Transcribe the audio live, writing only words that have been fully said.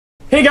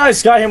Hey guys,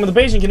 Sky here with the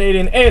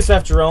BajanCanadian,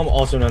 ASF Jerome,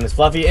 also known as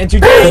Fluffy, and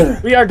today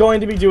we are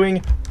going to be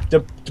doing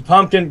the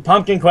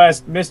Pumpkin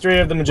Quest, Mystery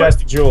of the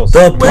Majestic Jewels.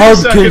 The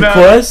Pumpkin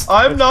Quest?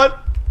 I'm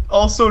not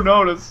also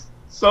known as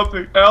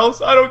something else.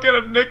 I don't get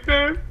a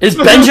nickname. It's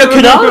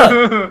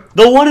BajanCanadian,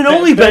 the one and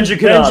only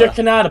BajanCanadian.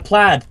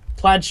 BajanCanadian,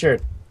 plaid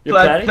shirt. You're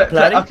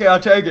Platy? Okay, I'll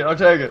take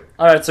it.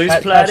 Alright, so he's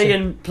Platy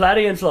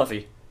and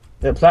Fluffy.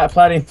 Yeah,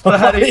 Platy and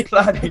Fluffy. Platy.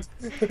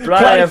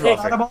 Platy and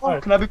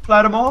Fluffy. Can I be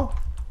Platimall?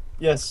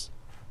 Yes.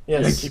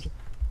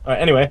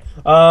 Alright, anyway,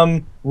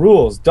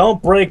 rules.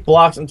 Don't break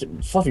blocks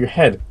and Fluffy your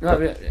head.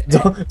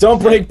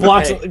 Don't break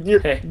blocks.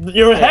 Your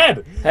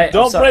head. Hey,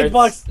 don't break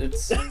blocks.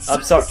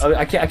 I'm sorry.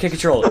 I can't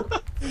control it.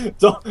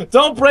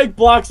 Don't break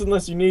blocks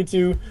unless you need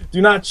to. Do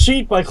not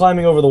cheat by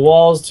climbing over the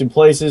walls to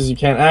places you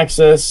can't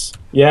access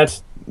yet.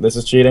 This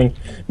is cheating.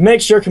 Make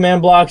sure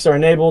command blocks are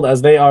enabled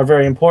as they are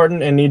very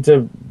important and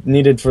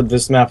needed for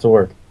this map to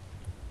work.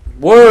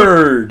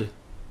 Word.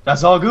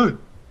 That's all good.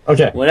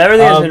 Okay. When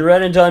everything has been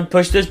read and done,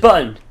 push this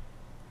button.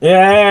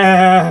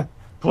 Yeah.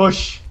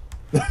 Push.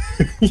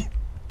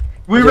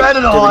 We read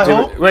it all. I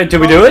hope. Wait, did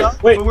we do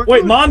it?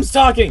 Wait. Mom's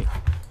talking.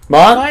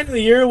 Mom?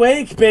 Finally, you're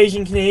awake,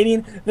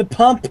 BajanCanadian.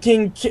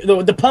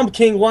 The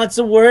Pumpkin wants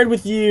a word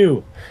with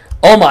you.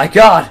 Oh my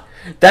god.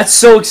 That's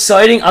so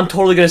exciting! I'm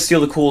totally gonna steal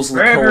the coolest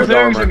Grab your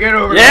things and get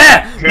over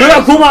Yeah! Look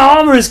how cool my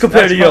armor is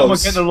compared to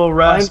yours! Getting a little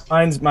rasp.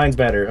 Mine's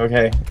better,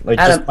 okay? Like,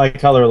 Adam, just my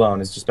color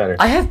alone is just better.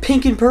 I have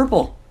pink and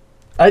purple.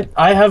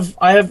 I have,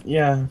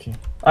 yeah, okay.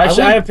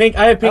 Actually, I have pink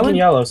and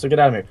yellow, so get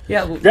out of here.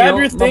 Yeah, Grab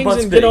your things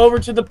and get over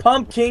to the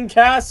Pumpkin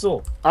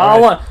Castle. I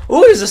want.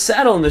 Ooh, there's a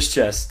saddle in this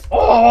chest. Oh,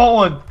 I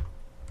want one.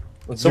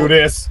 Let's do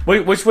this.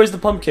 Wait, which way's the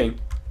pumpkin?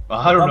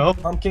 I don't know.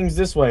 Pumpkin's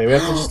this way. We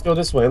have to just go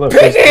this way. Look.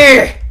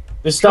 Piggy!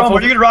 There's stuff. Are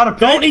you gonna ride a pig?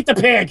 Don't eat the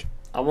pig.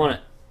 I want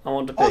it. I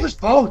want the pig. Oh, there's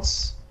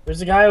boats.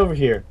 There's a guy over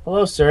here.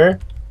 Hello, sir.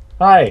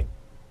 Hi.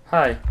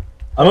 Hi.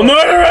 I'm a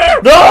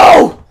murderer.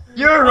 No!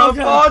 You're a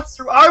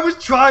monster. I was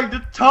trying to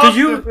talk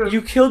to him.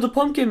 You killed the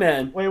pumpkin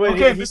man. Wait.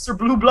 Okay, Mr.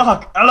 Blue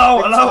Block.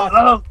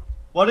 Hello.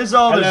 What is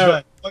all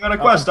this? I got a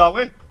quest, are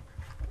we?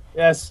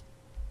 Yes.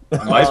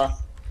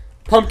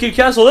 Pumpkin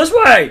Castle this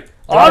way.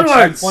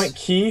 Onwards. Checkpoint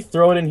key.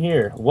 Throw it in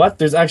here. What?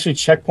 There's actually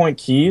checkpoint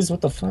keys.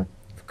 What the fuck?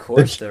 Of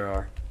course there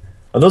are.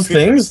 Are those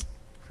things?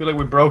 I feel like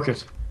we broke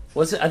it.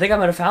 What's it? I think I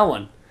might have found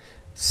one.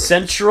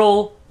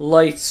 Central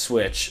light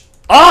switch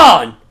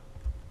on.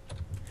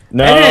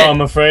 No,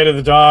 I'm afraid of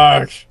the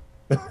dark.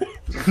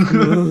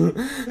 You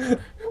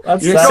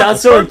sound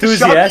so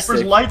enthusiastic.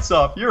 The lights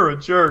off. You're a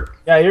jerk.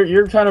 Yeah,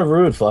 you're kind of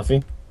rude,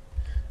 Fluffy.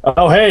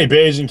 Oh, hey,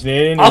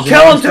 BajanCanadian. I'll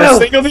kill him too.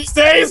 Single these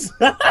days?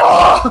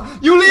 Oh,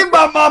 you leave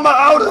my mama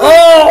out of this.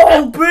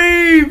 Oh,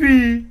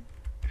 baby.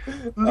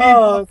 Leave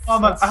my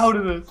mama out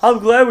of this. I'm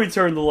glad we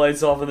turned the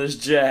lights off in this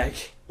jack.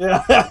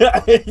 Yeah.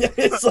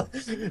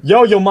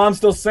 Yo, your mom's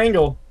still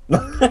single.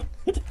 Hey,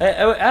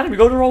 Adam, you're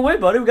going the wrong way,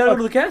 buddy. We gotta go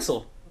to the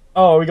castle.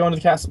 Oh, are we going to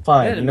the castle?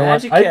 Fine. Yeah, the you know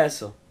magic what?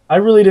 castle. I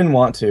really didn't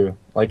want to.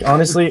 Like,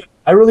 honestly,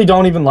 I really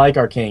don't even like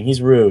our king.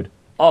 He's rude.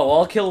 Oh, well,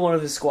 I'll kill one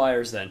of his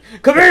squires then.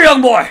 Come here, young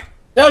boy!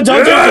 No,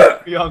 don't do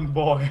it! Young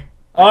boy.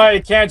 Oh,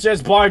 you can't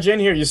just barge in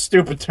here, you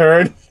stupid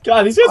turd.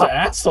 God, these guys are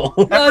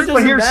assholes.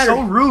 Everyone here is so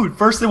rude.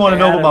 First they want to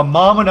know about my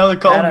mama, now they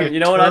call me a You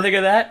know what I think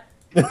of that?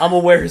 I'm gonna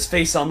wear his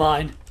face on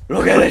mine.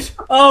 Look at it!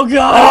 Oh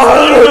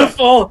god, it's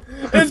beautiful!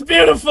 It's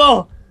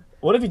beautiful!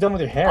 What have you done with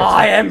your hair?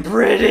 I am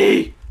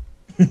pretty!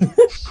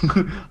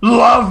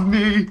 Love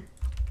me!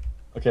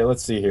 Okay,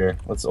 let's see here.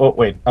 Oh,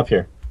 wait, up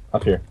here.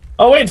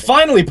 Oh, wait,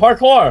 finally,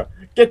 parkour!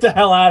 Get the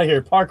hell out of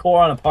here. Parkour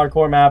on a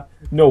parkour map?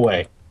 No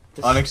way.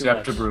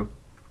 Unacceptable.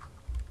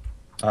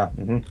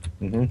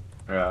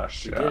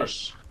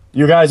 Yes.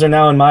 You guys are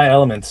now in my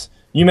elements.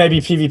 You may be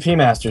PvP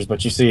masters,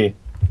 but you see,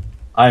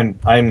 I'm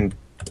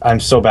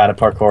so bad at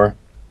parkour.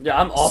 Yeah,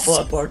 I'm awful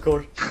at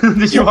parkour.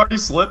 Did you already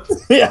slip?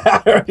 Yeah,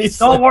 I already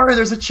slipped. Don't worry,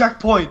 there's a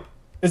checkpoint.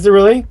 Is there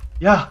really?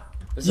 Yeah.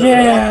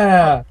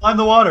 Yeah. Climb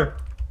the water.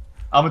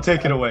 I'm gonna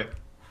take it away.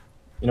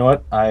 You know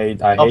what?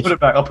 I'll put it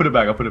back. I'll put it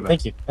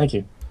back. Thank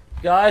you.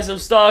 Guys, I'm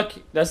stuck.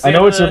 That's the I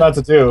know what you're about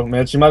to do,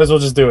 Mitch. You might as well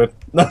just do it.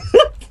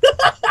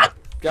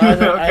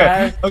 Guys,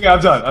 okay, I'm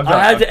done.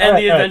 I had to end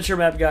the adventure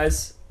map,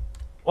 guys.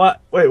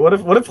 What? Wait, what if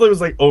it was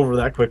like over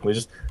that quickly?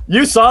 Just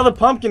you saw the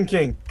Pumpkin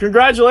King.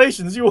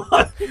 Congratulations, you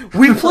won.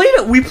 We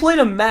played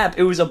a map.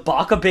 It was a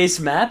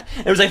Baka-based map.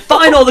 And it was like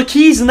find all the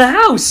keys in the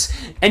house,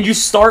 and you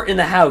start in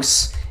the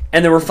house,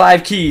 and there were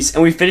 5 keys,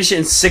 and we finished it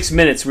in 6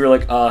 minutes. We were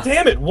like,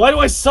 Damn it! Why do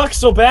I suck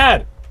so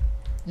bad?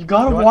 You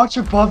gotta watch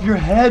above your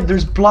head.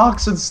 There's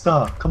blocks and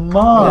stuff. Come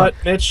on. You know what,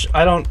 Mitch?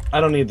 I don't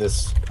need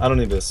this. I don't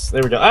need this.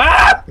 There we go.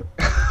 Ah!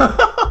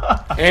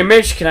 Hey,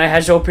 Mitch, can I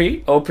have OP?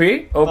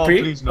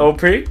 please, no.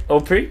 OP?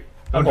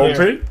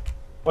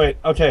 Wait.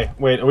 Okay.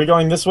 Wait. Are we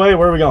going this way?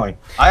 Where are we going?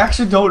 I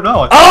actually don't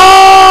know.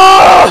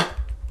 Oh!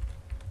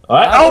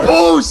 What?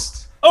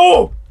 Outpost!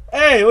 Oh!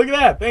 Hey, look at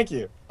that. Thank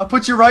you. I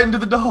put you right into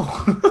the dough.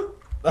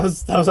 That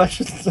was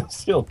actually so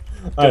skilled.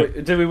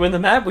 Did we win the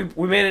map?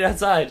 We made it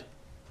outside.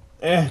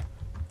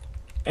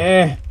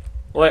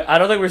 Wait, I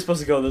don't think we're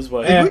supposed to go this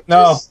way.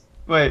 No.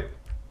 Wait.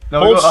 No,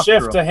 we Hold go up the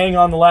shift rope. to hang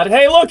on the ladder.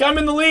 Hey, look, I'm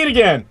in the lead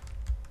again.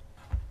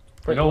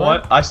 You know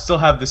what? I still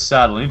have this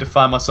saddle. I need to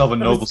find myself a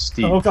noble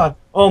steed. Oh god.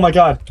 Oh my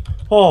god.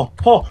 Oh.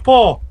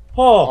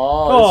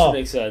 Oh, this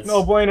makes sense.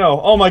 No bueno.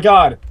 Oh my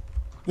god.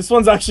 This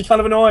one's actually kind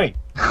of annoying.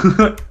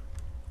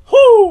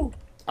 Whoo!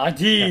 I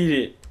did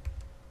it.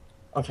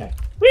 Okay.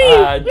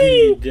 I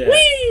did it.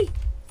 Wee!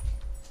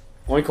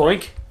 Oink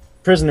oink.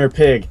 Prisoner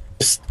pig.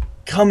 Psst,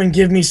 come and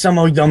give me some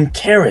of them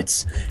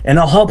carrots, and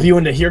I'll help you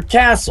into your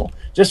castle.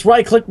 Just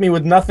right-click me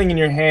with nothing in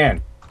your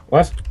hand.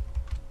 What?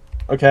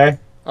 Okay.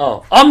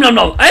 Oh. Nom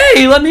nom.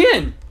 Hey, let me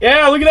in.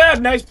 Yeah, look at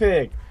that. Nice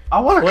pig. I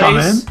want to come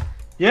in. Place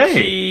Yay.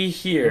 key There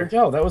here. we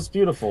go. That was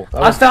beautiful.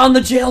 That I was... found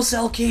the jail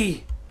cell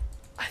key.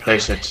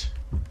 Place it.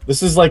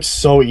 This is like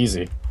so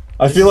easy.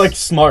 I feel like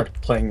smart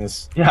playing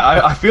this. Yeah,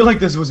 I feel like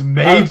this was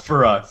made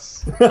for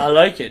us. I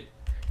like it.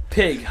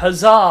 Pig,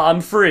 huzzah! I'm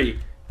free.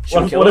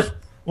 Should we kill it?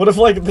 What if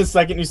like the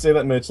second you say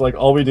that, Mitch, like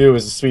all we do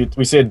is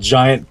we see a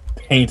giant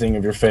painting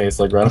of your face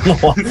like right on the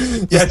wall.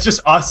 Yeah, it's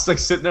just us like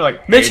sitting there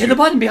like. Mitch, hey, hit the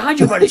button behind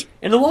you, buddy.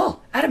 In the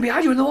wall. Adam,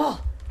 behind you in the wall.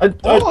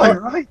 Oh,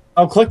 you're right.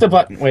 I'll click the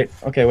button. Wait.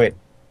 Okay. Wait.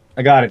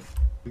 I got it.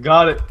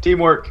 Got it.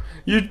 Teamwork.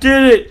 You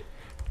did it.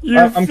 You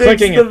I'm fixed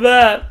clicking the it.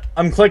 map.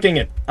 I'm clicking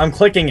it. I'm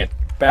clicking it.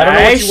 I don't know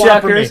Bye, what you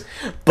want from me.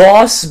 suckers.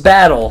 Boss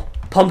battle.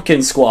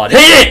 Pumpkin squad.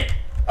 Hit it!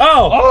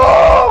 Oh.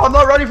 Oh, I'm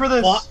not ready for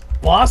this.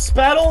 Boss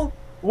battle?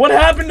 What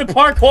happened to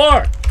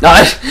parkour?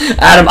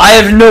 Adam, I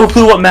have no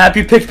clue what map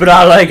you picked, but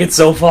I like it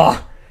so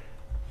far.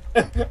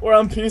 We're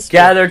on peaceful.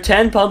 Gather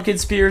 10 pumpkin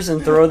spears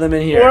and throw them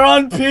in here. We're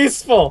on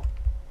peaceful.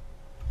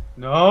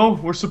 No,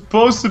 we're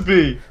supposed to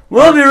be.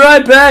 We'll be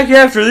right back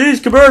after these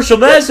commercial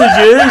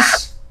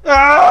messages.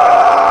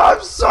 Ah,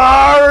 I'm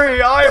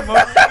sorry. I'm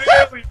a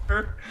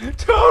failure.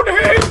 Don't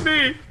hate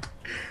me.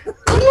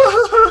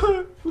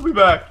 We'll be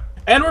back.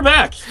 And we're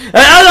back.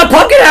 There's a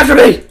pumpkin after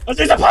me! Oh,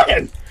 there's a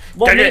pumpkin.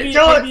 Well, maybe,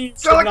 Kill maybe you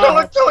it. should Kill it. not Kill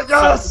have it. Kill it.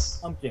 Yes.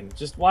 pumpkin.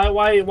 Just why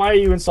are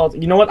you insulting?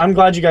 You know what? I'm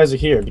glad you guys are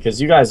here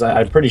because you guys,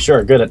 I'm pretty sure,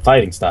 are good at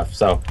fighting stuff.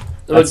 So.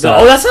 That's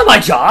not my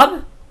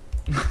job.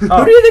 Who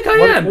do you think I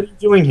am? What are you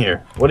doing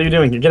here? What are you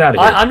doing here? Get out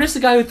of here. I'm just the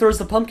guy who throws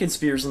the pumpkin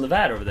spears in the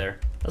vat over there.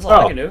 That's all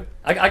I can do.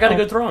 I got a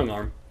good throwing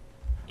arm.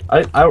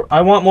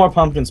 I want more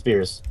pumpkin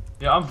spears.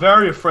 Yeah, I'm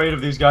very afraid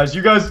of these guys.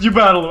 You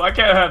battle them. I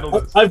can't handle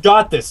this. I've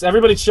got this.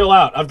 Everybody chill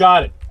out. I've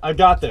got it. I've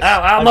got this.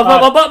 Ow, my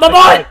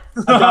butt!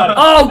 I got it.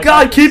 Oh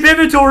god, keep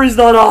inventories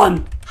not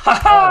on!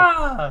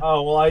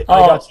 Oh, well, I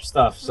got your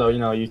stuff, so, you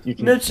know, you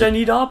can... Mitch, I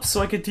need ops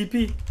so I can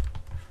TP.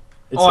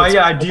 Oh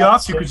yeah, I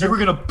de-opped you because you were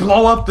gonna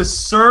blow up the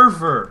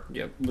server.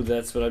 Yep, but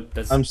that's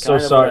I'm so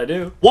kind of sorry. what I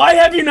do. Why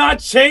have you not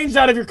changed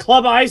out of your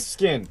Club Ice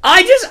skin?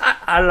 I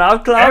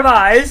love Club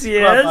Ice,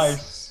 yes.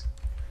 Nice.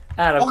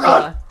 Adam, Oh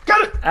god,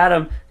 got it.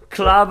 Adam,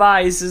 Club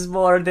Ice is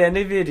more than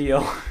a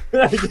video.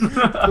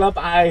 Club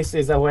Ice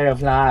is a way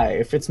of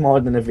life. It's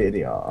more than a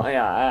video. Oh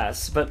yeah,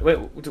 ass. But wait,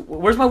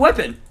 where's my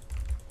weapon?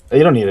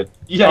 You don't need it.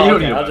 Yeah, you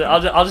don't Okay, need it.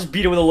 I'll just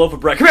beat it with a loaf of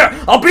bread. Come here!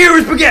 I'll beat it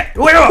with spaghetti!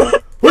 Wait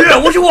a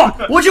what you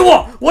want? What you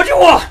want? What you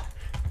want?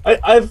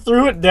 I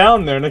threw it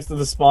down there next to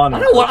the spawn. I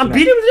don't want. I'm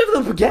beating it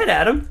with a baguette,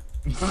 Adam.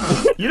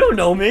 You don't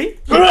know me.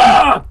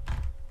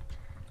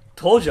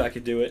 Told you I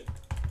could do it.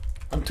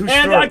 I'm too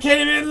strong. And I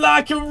came in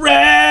like a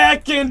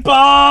wrecking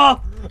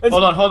ball.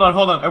 Hold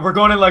on. If we're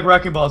going in like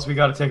wrecking balls, we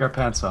gotta take our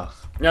pants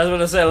off. I was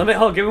gonna say.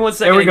 Give me 1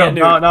 second. There we go. Again,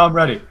 dude. Now I'm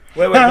ready.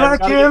 Wait. And I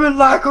came in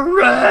like a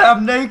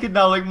I'm naked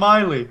now, like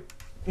Miley.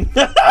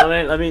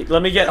 Let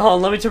me get. Hold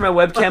on. Let me turn my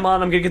webcam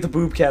on. I'm gonna get the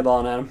boob cam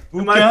on, Adam.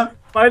 Am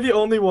I the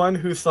only one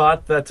who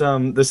thought that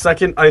the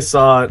second I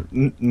saw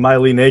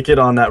Miley naked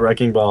on that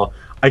wrecking ball,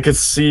 I could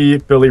see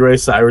Billy Ray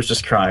Cyrus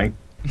just crying?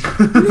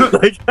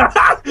 Like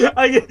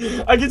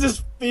I could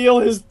just feel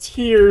his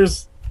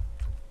tears.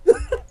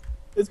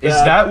 Is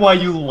that why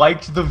you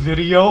liked the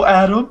video,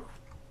 Adam?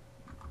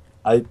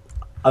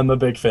 I'm a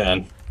big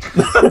fan.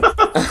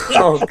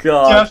 Oh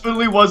god.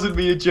 Definitely wasn't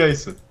me and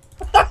Jason.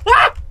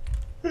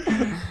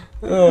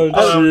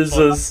 Oh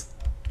Jesus.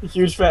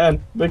 Huge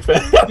fan. Big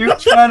fan.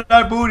 Huge fan of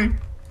that booty.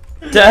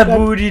 That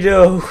booty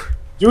though.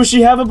 Do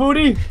she have a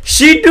booty?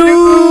 She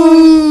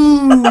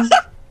do.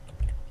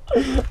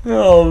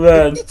 Oh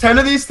man. 10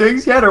 of these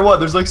things yet, or what?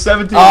 There's like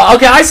 17.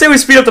 Okay, I say we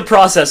speed up the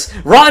process.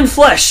 Rotten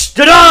flesh.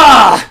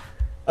 Ta-da!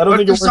 I don't But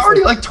think there's it works.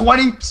 already like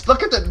 20.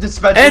 Look at the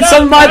dispatch. And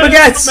some of my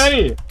baguettes. So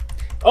many.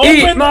 Open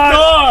Eat the my.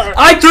 door.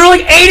 I threw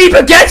like 80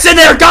 baguettes in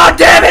there. God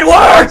damn it,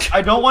 work!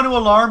 I don't want to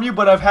alarm you,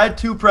 but I've had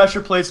 2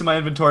 pressure plates in my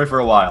inventory for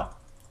a while.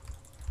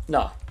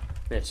 No,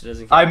 Mitch, it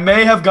doesn't. Count. I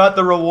may have got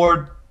the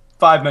reward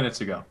 5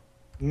 minutes ago.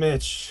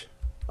 Mitch.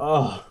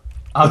 Oh,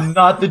 I'm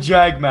not the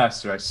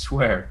Jagmaster, I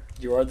swear.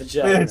 You are the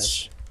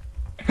judge.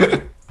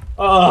 Mitch.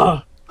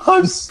 Oh.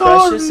 I'm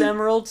sorry. Precious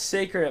emerald,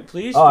 sacred,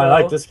 please. Oh, I throw.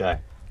 like this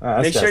guy.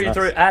 Oh, Make this sure guy's you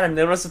throw nice. Adam.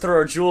 They want us to throw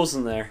our jewels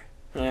in there.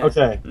 Nah.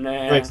 Okay.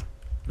 Nah. Wait.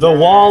 The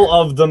wall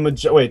of the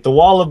the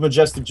wall of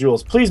majestic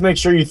jewels. Please make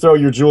sure you throw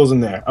your jewels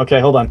in there. Okay,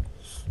 hold on.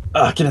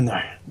 Get in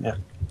there. Yeah.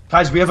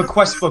 Guys, we have a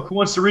quest book. Who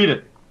wants to read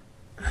it?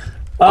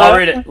 I'll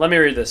read it. Let me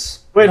read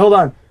this. Wait, hold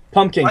on.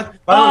 Pumpkin.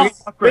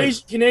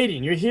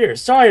 BajanCanadian, you're here.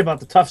 Sorry about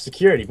the tough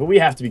security, but we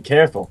have to be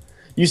careful.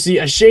 You see,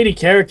 a shady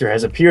character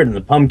has appeared in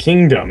the Pumpkin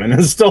Kingdom and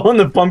has stolen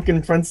the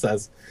Pumpkin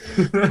Princess.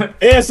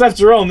 ASF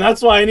Jerome,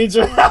 that's why I need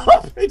your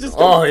help. He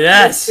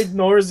just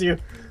ignores you.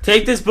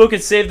 Take this book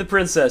and save the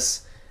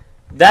princess.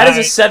 That is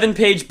a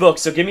 7-page book,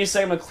 so give me a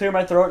second. I'm going to clear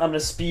my throat and I'm going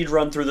to speed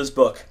run through this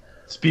book.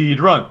 Speed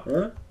run.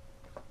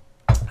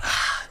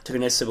 Took a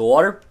nice sip of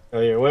water. Oh,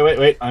 yeah,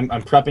 wait. I'm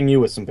prepping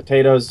you with some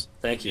potatoes.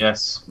 Thank you.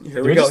 Yes.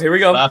 Here we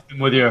go. Laughing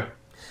with your...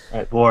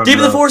 Right. Deep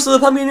in the forest of the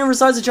Pumpkin Kingdom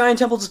resides a giant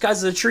temple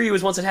disguised as a tree. It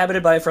was once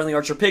inhabited by friendly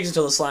archer pigs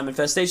until the slime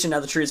infestation. Now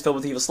the tree is filled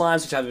with evil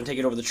slimes, which have been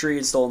taken over the tree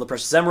and stolen the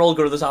precious emerald.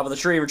 Go to the top of the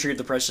tree and retrieve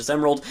the precious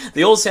emerald.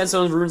 The old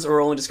sandstone ruins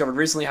were only discovered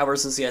recently. However,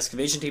 since the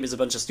excavation team is a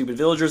bunch of stupid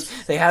villagers,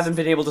 they haven't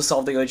been able to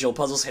solve the age-old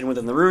puzzles hidden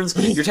within the ruins.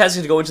 Your task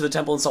is to go into the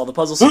temple and solve the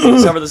puzzle so you can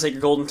discover the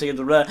sacred gold and take it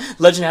to the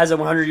legend has it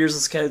 100 years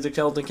the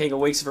skeleton king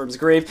awakes from his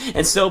grave.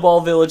 In Snowball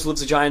Village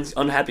lives a giant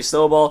unhappy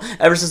snowball.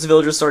 Ever since the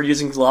villagers started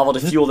using lava to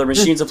fuel their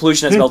machines, the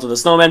pollution has melted the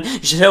snowman. You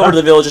should head over to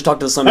the village and talk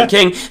to the Snowman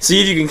King.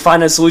 See if you can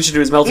find a solution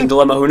to his melting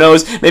dilemma. Who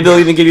knows? Maybe they'll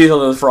even give you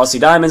the frosty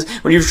diamonds.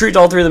 When you've retrieved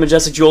all 3 of the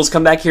majestic jewels,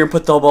 come back here and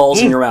put the balls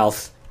in your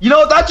mouth. You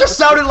know, that just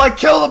sounded like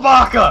kill the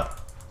baka!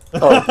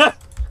 Oh.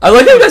 I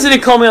like how you guys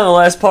didn't call me on the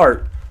last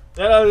part.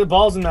 Yeah, the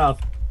balls in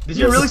mouth. Did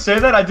you really say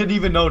that? I didn't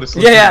even notice.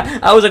 Yeah.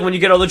 I was like, when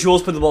you get all the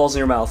jewels, put the balls in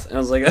your mouth. And I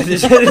was like, I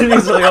was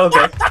like,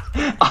 okay.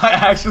 I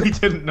actually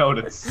didn't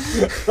notice.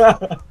 We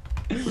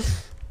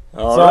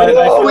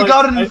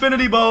got an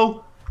infinity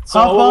bow.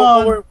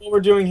 So what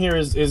we're doing here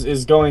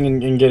is going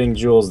and getting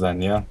jewels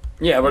then, yeah?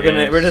 Yeah,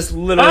 we're just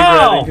literally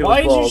grabbing people's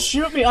why did balls.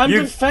 you shoot me? I'm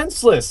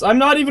defenseless. I'm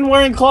not even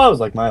wearing clothes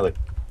like Miley.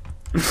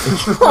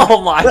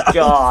 Oh my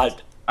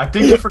god. I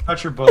think you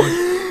forgot your bow.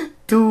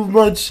 Too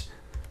much.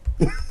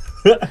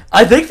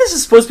 I think this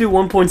is supposed to be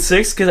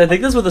 1.6 because I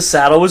think that's what the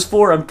saddle was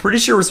for. I'm pretty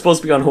sure we're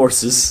supposed to be on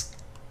horses.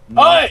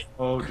 No. Oi!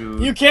 Oh,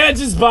 dude. You can't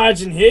just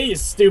barge in here, you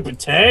stupid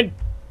Ted.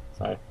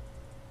 Sorry.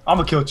 I'm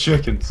gonna kill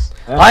chickens.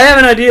 I have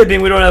an idea,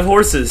 being we don't have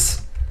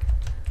horses.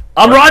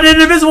 I'm riding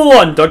an invisible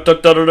one. Mitch,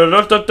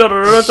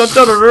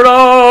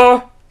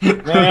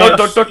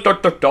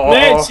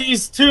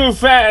 he's too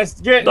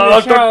fast. Get in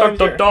the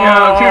challenger.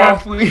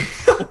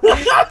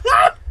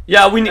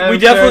 Yeah, we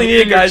definitely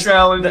need it, guys.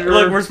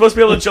 Look, we're supposed to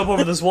be able to jump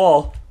over this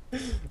wall.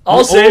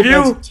 I'll save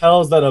you.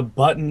 Tells that a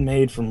button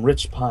made from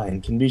rich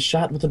pine can be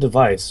shot with a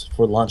device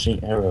for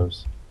launching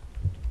arrows.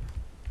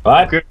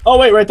 What? Okay. Oh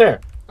wait, right there.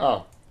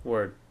 Oh,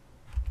 word.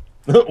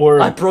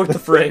 Word. I broke the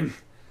frame.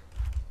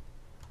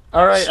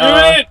 All right.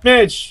 Shoot it,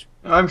 Mitch.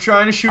 I'm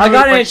trying to shoot. I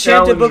got an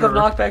enchanted book of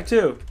knockback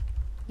too.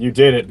 You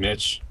did it,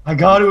 Mitch. I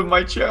got it with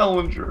my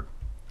challenger.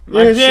 You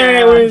did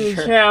it with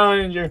the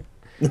challenger.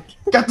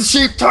 Got the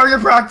sheep. Target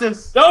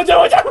practice. Don't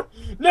do it.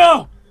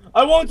 No,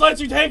 I won't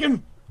let you take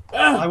him.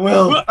 I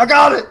will. I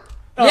got it.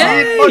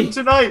 Yay! Fun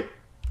tonight.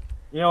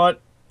 You know what?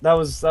 That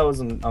was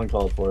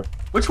uncalled for.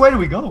 Which way do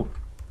we go?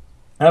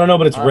 I don't know,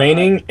 but it's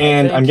raining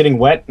and I'm getting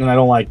wet, and I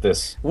don't like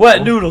this.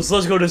 Wet noodles.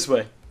 Let's go this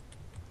way.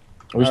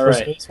 Are we supposed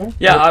to go this way?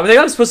 Yeah, I think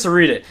I'm supposed to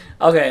read it.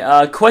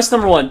 Okay, quest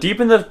number 1. Deep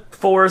in the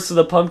forest of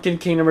the Pumpkin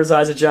Kingdom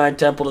resides a giant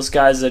temple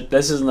disguised as...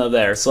 This isn't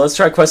there, so let's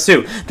try quest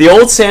 2. The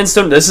old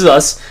sandstone... This is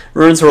us.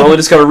 Ruins were only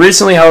discovered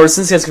recently. However,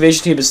 since the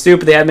excavation team is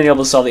stupid, they haven't been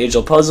able to solve the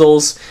age-old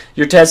puzzles.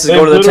 Your task is to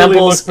go to the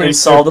temples and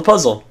solve the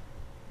puzzle.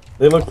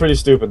 They look pretty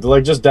stupid. They're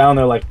like just down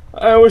there like,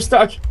 oh, we're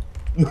stuck.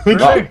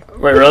 Wait,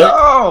 really?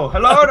 Oh,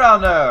 hello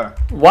down there.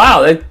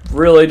 Wow, they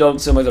really don't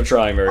seem like they're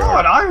trying very hard. Oh,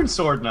 an iron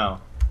sword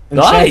now.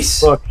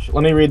 Nice. Book.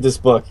 Let me read this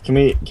book. Can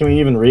we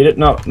even read it?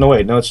 No,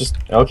 wait. No, it's just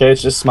okay.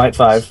 It's just Smite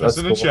 5. That's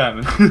an cool.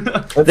 enchantment.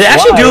 They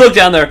actually do look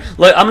down there.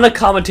 Like, I'm gonna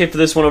commentate for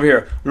this one over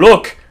here.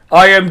 Look,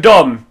 I am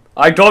dumb.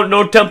 I don't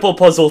know temple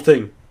puzzle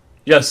thing.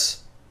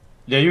 Yes.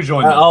 Yeah, you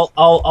join them.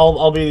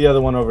 I'll be the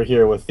other one over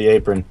here with the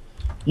apron.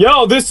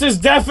 Yo, this is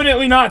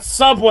definitely not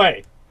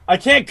Subway. I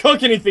can't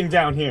cook anything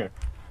down here.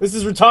 This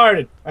is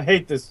retarded. I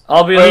hate this.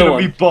 I'll be the other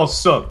one. Meatball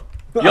sub.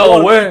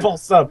 Yo, where? Meatball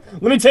sub.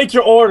 Let me take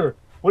your order.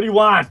 What do you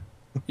want?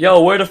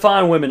 Yo, where to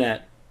find women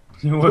at?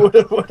 Where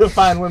to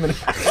find women at?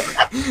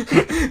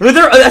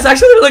 That's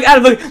actually like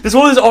Adam. Look, there's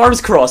one with his arms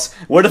crossed.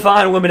 Where to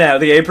find women at?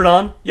 With the apron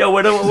on? Yo,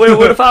 where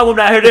to find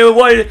women at? I heard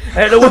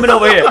the woman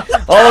over here.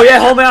 Oh yeah,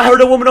 homie, I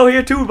heard a woman over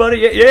here too, buddy.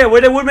 Yeah, where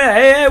the women at?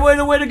 Hey,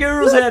 where the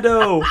girls at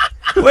though?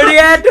 Where the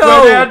at though?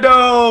 Where the at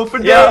though? For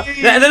yeah,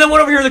 and then the one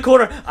over here in the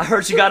corner. I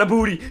heard she got a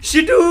booty.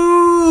 She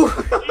do.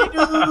 She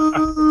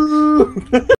do.